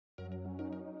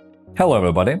Hello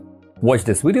everybody! Watch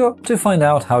this video to find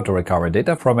out how to recover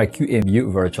data from a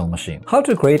QEMU virtual machine, how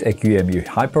to create a QEMU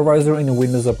hypervisor in a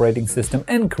Windows operating system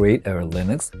and create a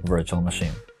Linux virtual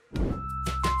machine.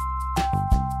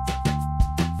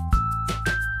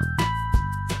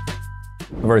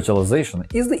 Virtualization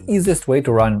is the easiest way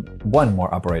to run one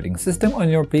more operating system on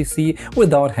your PC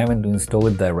without having to install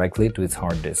it directly to its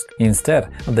hard disk.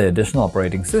 Instead, the additional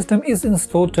operating system is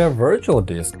installed to a virtual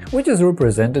disk, which is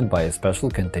represented by a special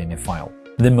container file.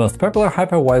 The most popular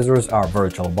hypervisors are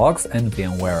VirtualBox and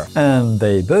VMware, and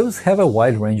they both have a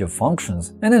wide range of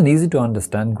functions and an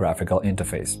easy-to-understand graphical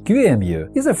interface.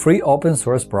 QEMU is a free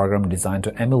open-source program designed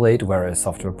to emulate various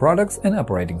software products and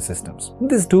operating systems.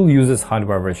 This tool uses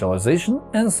hardware virtualization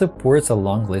and supports a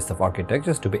long list of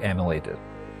architectures to be emulated.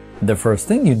 The first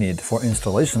thing you need for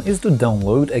installation is to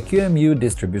download a QEMU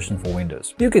distribution for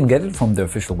Windows. You can get it from the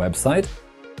official website.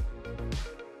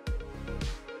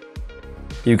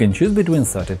 You can choose between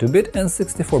 32-bit and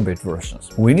 64-bit versions.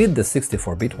 We need the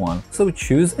 64-bit one, so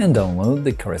choose and download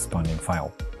the corresponding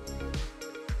file.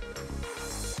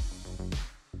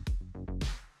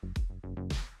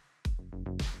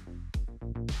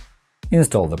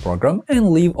 Install the program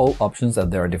and leave all options at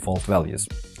their default values.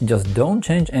 Just don't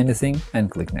change anything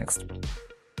and click Next.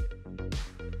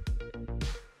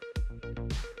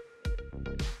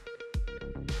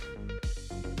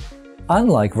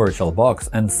 Unlike VirtualBox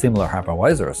and similar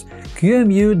hypervisors,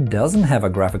 QEMU doesn't have a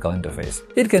graphical interface.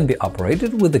 It can be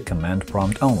operated with the command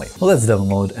prompt only. Let's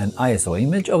download an ISO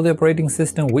image of the operating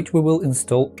system, which we will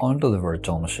install onto the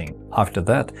virtual machine. After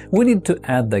that, we need to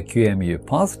add the QEMU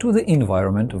path to the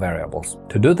environment variables.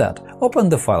 To do that, open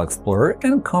the File Explorer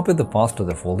and copy the path to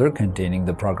the folder containing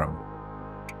the program.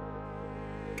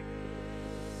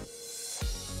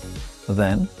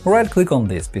 Then, right-click on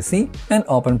this PC and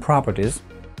open Properties.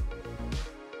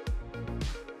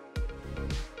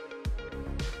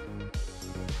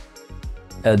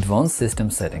 Advanced System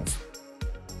Settings.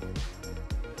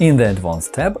 In the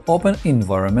Advanced tab, open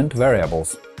Environment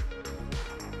Variables.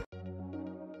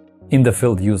 In the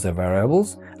field User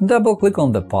Variables, double-click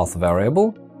on the Path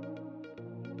variable,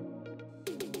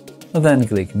 then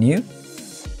click New,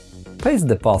 paste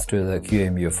the path to the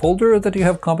QEMU folder that you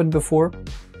have copied before,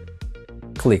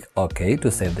 click OK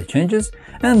to save the changes,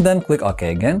 and then click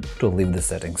OK again to leave the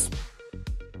settings.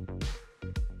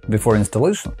 Before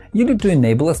installation, you need to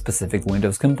enable a specific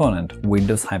Windows component,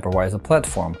 Windows Hypervisor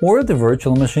Platform, or the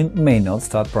virtual machine may not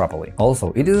start properly.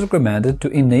 Also, it is recommended to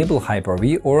enable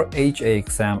Hyper-V or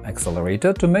HAXM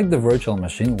accelerator to make the virtual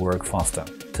machine work faster.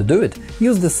 To do it,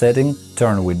 use the setting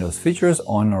Turn Windows features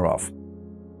on or off.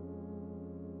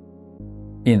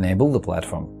 Enable the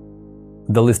platform.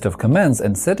 The list of commands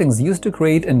and settings used to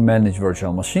create and manage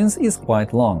virtual machines is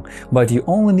quite long, but you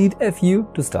only need a few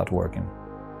to start working.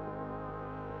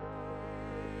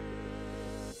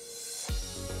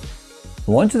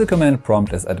 Launch the command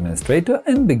prompt as administrator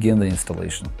and begin the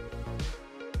installation.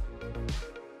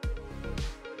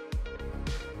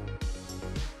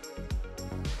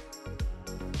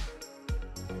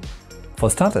 For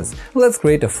starters, let's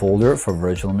create a folder for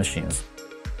virtual machines.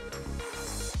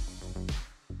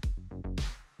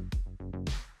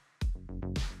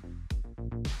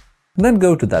 Then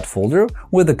go to that folder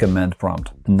with the command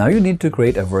prompt. Now you need to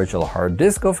create a virtual hard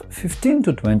disk of 15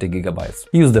 to 20 GB.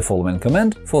 Use the following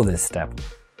command for this step.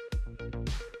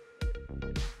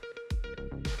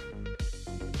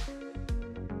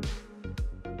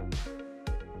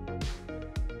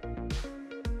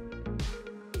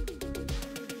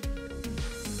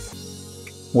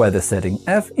 Where the setting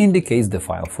F indicates the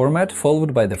file format,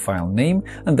 followed by the file name,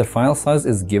 and the file size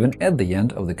is given at the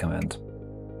end of the command.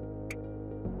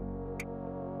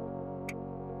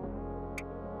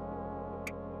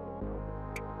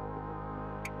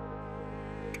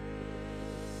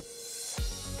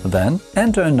 Then,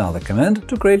 enter another command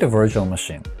to create a virtual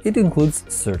machine. It includes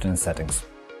certain settings: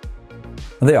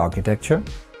 the architecture,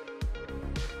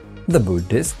 the boot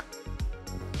disk,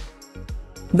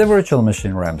 the virtual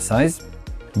machine RAM size,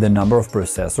 the number of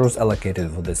processors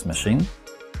allocated for this machine,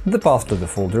 the path to the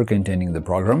folder containing the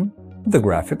program, the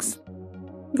graphics,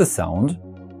 the sound,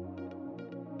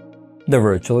 the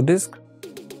virtual disk,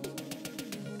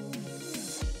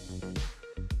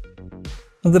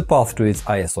 the path to its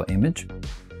ISO image,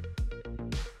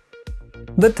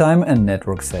 the time and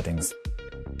network settings.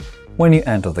 When you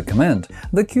enter the command,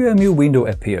 the QEMU window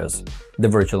appears, the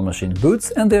virtual machine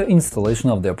boots and the installation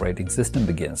of the operating system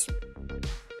begins.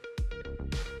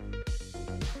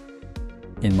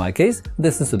 In my case,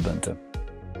 this is Ubuntu.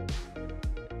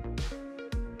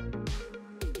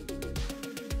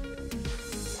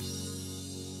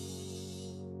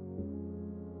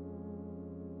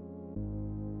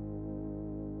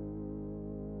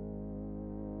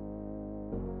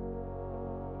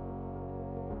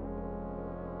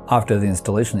 After the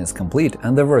installation is complete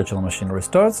and the virtual machine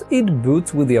restarts, it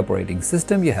boots with the operating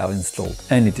system you have installed,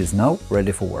 and it is now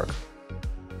ready for work.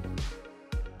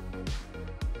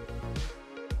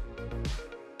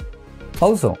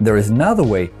 Also, there is another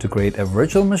way to create a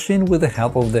virtual machine with the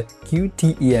help of the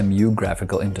QEMU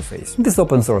graphical interface. This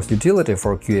open-source utility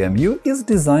for QEMU is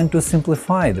designed to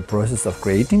simplify the process of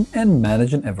creating and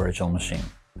managing a virtual machine.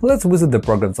 Let's visit the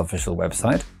program's official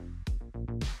website,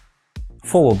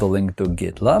 follow the link to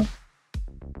GitLab,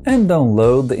 and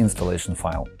download the installation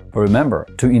file. Remember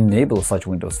to enable such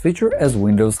Windows feature as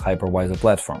Windows Hypervisor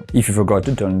platform, if you forgot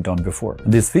to turn it on before.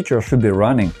 This feature should be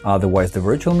running, otherwise the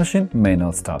virtual machine may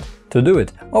not start. To do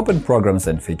it, open Programs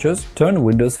and Features, turn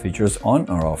Windows features on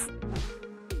or off.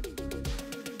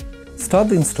 Start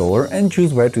the installer and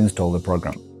choose where to install the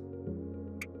program.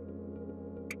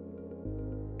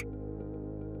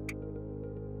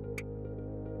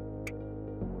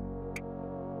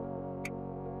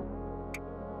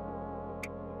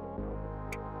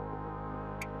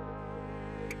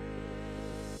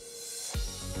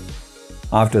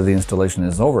 After the installation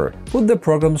is over, put the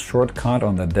program's shortcut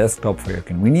on the desktop for your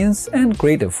convenience and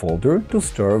create a folder to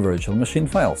store virtual machine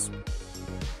files.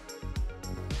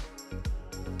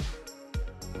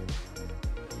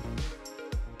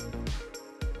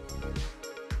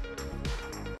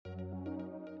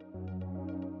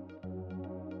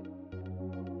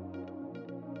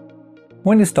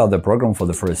 When you start the program for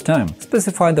the first time,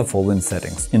 specify the following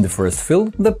settings. In the first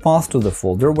field, the path to the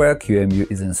folder where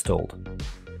QEMU is installed.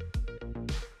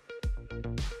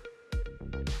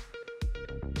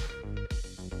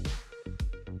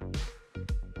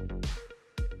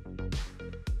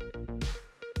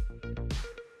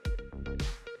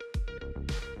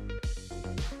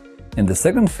 In the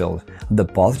second field, the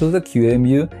path to the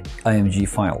QEMU img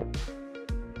file.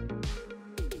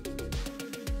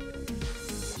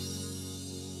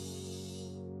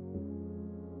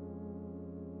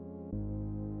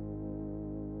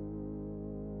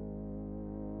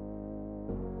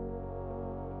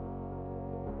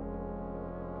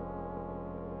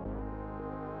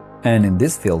 And in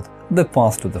this field, the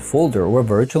path to the folder where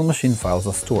virtual machine files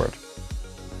are stored.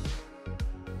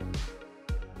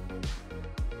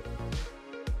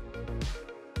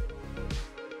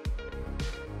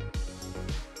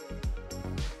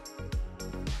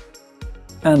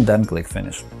 And then click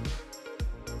Finish.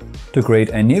 To create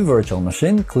a new virtual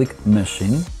machine, click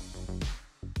Machine,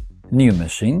 New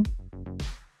Machine,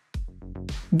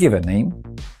 give a name,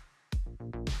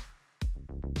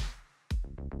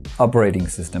 operating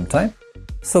system type,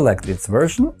 select its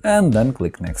version and then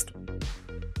click Next.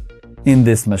 In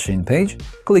this machine page,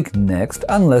 click Next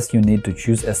unless you need to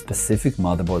choose a specific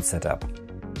motherboard setup.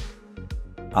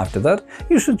 After that,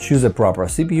 you should choose a proper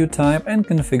CPU type and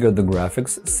configure the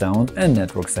graphics, sound and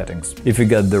network settings. If you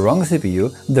get the wrong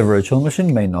CPU, the virtual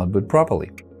machine may not boot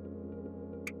properly.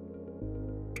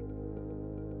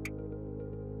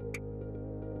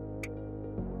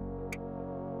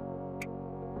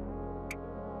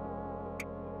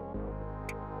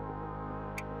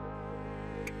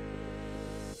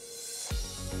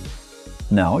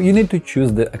 Now you need to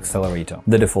choose the accelerator.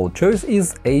 The default choice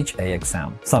is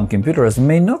HAXM. Some computers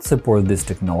may not support this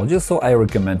technology, so I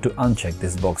recommend to uncheck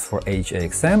this box for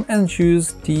HAXM and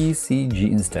choose TCG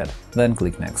instead. Then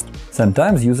click Next.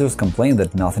 Sometimes users complain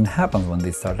that nothing happens when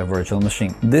they start a virtual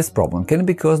machine. This problem can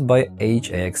be caused by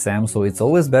HAXM, so it's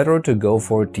always better to go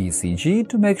for TCG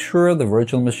to make sure the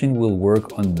virtual machine will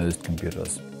work on most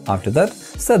computers. After that,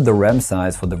 set the RAM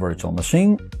size for the virtual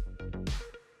machine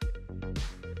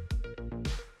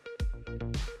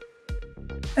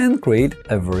and create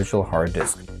a virtual hard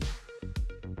disk.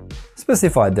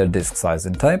 Specify the disk size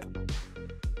and type,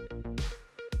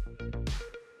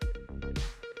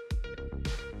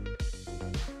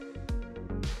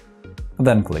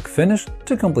 then click Finish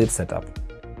to complete setup.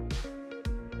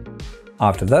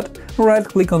 After that,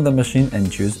 right-click on the machine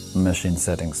and choose Machine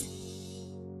Settings.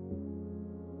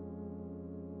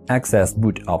 Access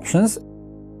Boot Options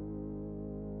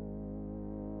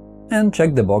and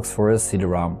check the box for a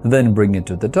CD-ROM. Then bring it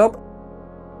to the top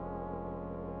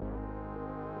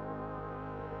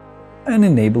and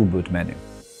enable Boot menu.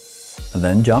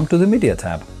 Then jump to the Media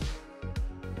tab.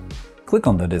 Click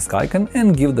on the disk icon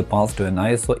and give the path to an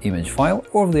ISO image file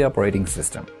of the operating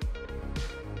system.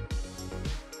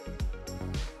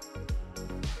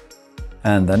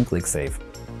 And then click Save.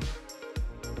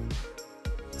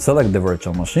 Select the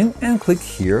virtual machine and click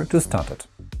here to start it.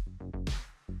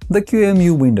 The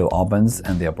QEMU window opens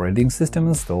and the operating system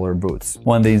installer boots.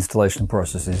 When the installation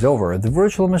process is over, the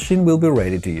virtual machine will be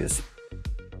ready to use.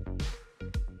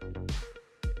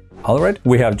 Alright,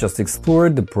 we have just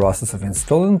explored the process of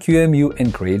installing QEMU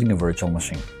and creating a virtual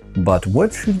machine. But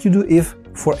what should you do if,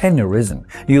 for any reason,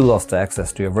 you lost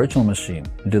access to your virtual machine,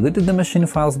 deleted the machine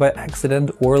files by accident,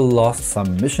 or lost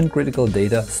some mission-critical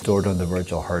data stored on the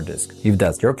virtual hard disk? If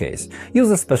that's your case,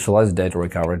 use a specialized data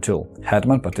recovery tool,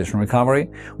 Hetman Partition Recovery,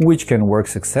 which can work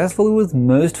successfully with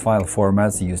most file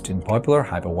formats used in popular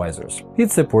hypervisors.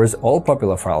 It supports all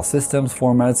popular file systems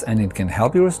formats, and it can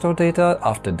help you restore data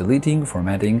after deleting,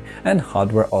 formatting, and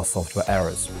hardware or software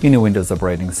errors. In a Windows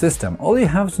operating system, all you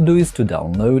have to do is to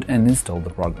download and install the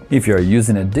program. If you are using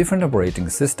a different operating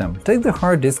system, take the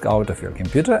hard disk out of your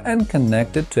computer and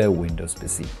connect it to a Windows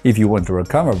PC. If you want to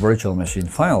recover virtual machine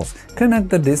files, connect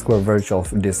the disk where virtual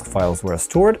disk files were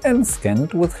stored and scan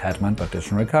it with Hetman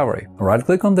Partition Recovery.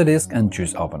 Right-click on the disk and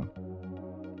choose Open.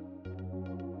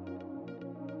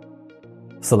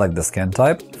 Select the scan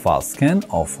type, Fast Scan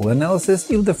or Full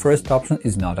Analysis if the first option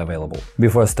is not available.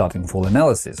 Before starting full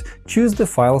analysis, choose the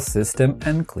file system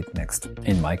and click Next.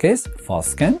 In my case,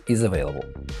 Fast Scan is available.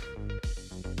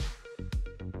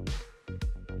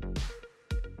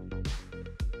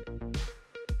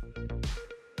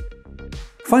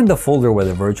 Find the folder where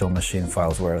the virtual machine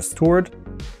files were stored,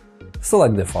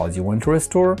 select the files you want to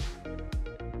restore,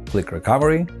 click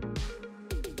Recovery,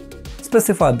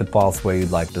 specify the path where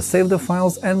you'd like to save the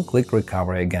files and click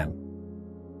Recovery again.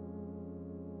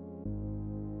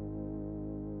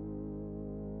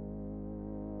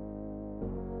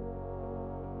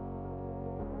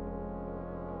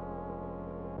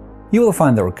 You will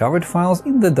find the recovered files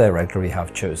in the directory you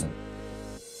have chosen.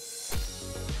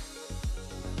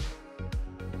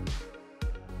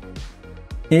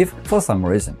 If, for some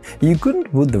reason, you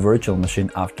couldn't boot the virtual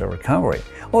machine after recovery,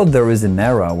 or there is an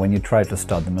error when you try to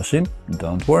start the machine,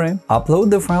 don't worry.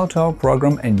 Upload the file to our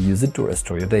program and use it to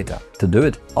restore your data. To do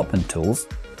it, open Tools,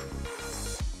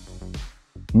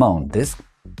 Mount Disk,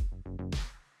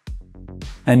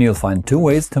 and you'll find two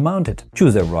ways to mount it.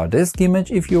 Choose a raw disk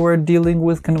image if you are dealing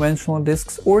with conventional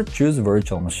disks, or choose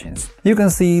virtual machines. You can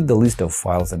see the list of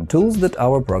files and tools that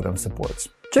our program supports.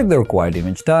 Check the required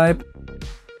image type,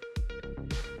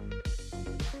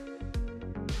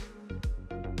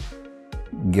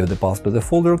 give the path to the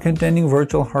folder containing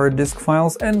virtual hard disk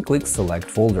files and click Select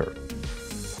Folder.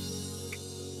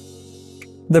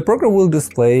 The program will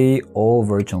display all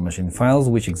virtual machine files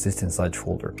which exist in such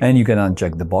folder, and you can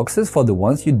uncheck the boxes for the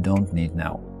ones you don't need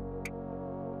now.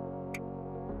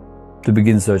 To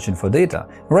begin searching for data,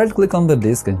 right-click on the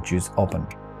disk and choose Open.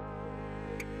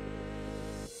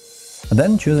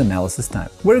 Then choose Analysis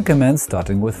type. We recommend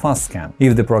starting with Fast Scan.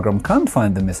 If the program can't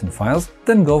find the missing files,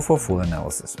 then go for Full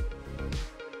Analysis.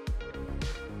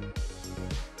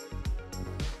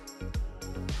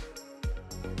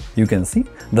 You can see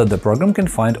that the program can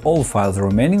find all files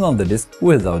remaining on the disk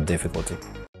without difficulty.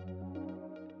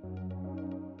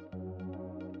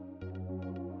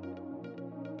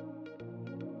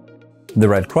 The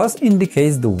red cross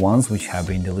indicates the ones which have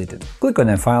been deleted. Click on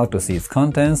a file to see its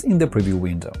contents in the preview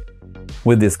window.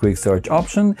 With this quick search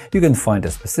option, you can find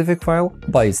a specific file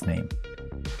by its name.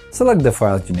 Select the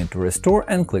files you need to restore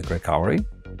and click Recovery.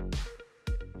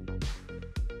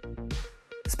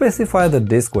 Specify the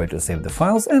disk where to save the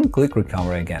files and click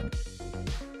Recovery again.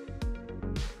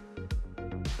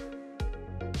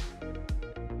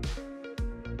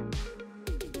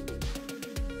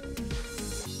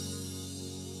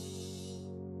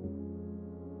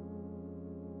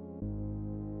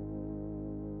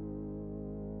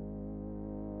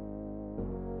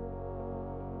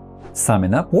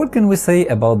 Summing up, what can we say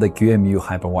about the QEMU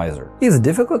Hypervisor? It's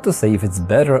difficult to say if it's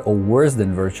better or worse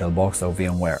than VirtualBox or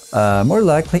VMware. More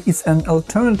likely, it's an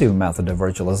alternative method of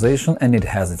virtualization, and it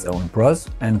has its own pros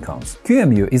and cons.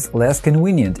 QEMU is less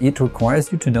convenient, it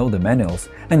requires you to know the manuals,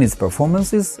 and its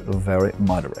performance is very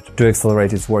moderate. To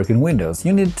accelerate its work in Windows,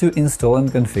 you need to install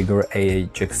and configure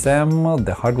AHXM,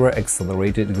 the Hardware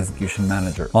Accelerated Execution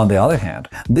Manager. On the other hand,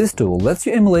 this tool lets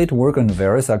you emulate work on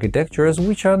various architectures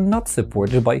which are not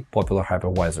supported by popular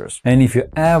hypervisors. And if you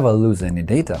ever lose any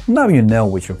data, now you know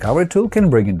which recovery tool can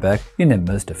bring it back in a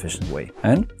most efficient way.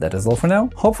 And that is all for now.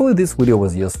 Hopefully this video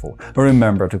was useful.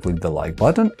 Remember to click the like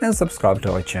button and subscribe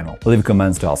to our channel. Leave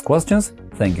comments to ask questions.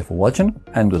 Thank you for watching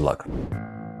and good luck.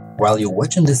 While you're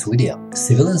watching this video,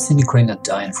 civilians in Ukraine are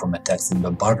dying from attacks and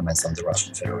bombardments on the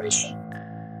Russian Federation.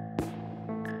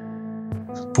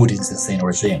 Putin's insane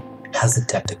regime has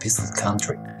attacked a peaceful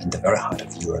country in the very heart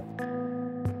of Europe.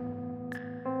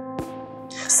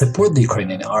 Support the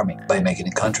Ukrainian army by making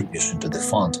a contribution to the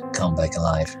fund Come Back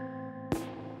Alive.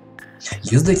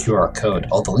 Use the QR code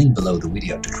or the link below the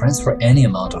video to transfer any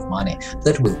amount of money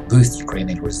that will boost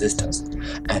Ukrainian resistance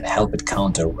and help it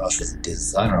counter Russia's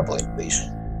dishonorable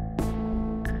invasion.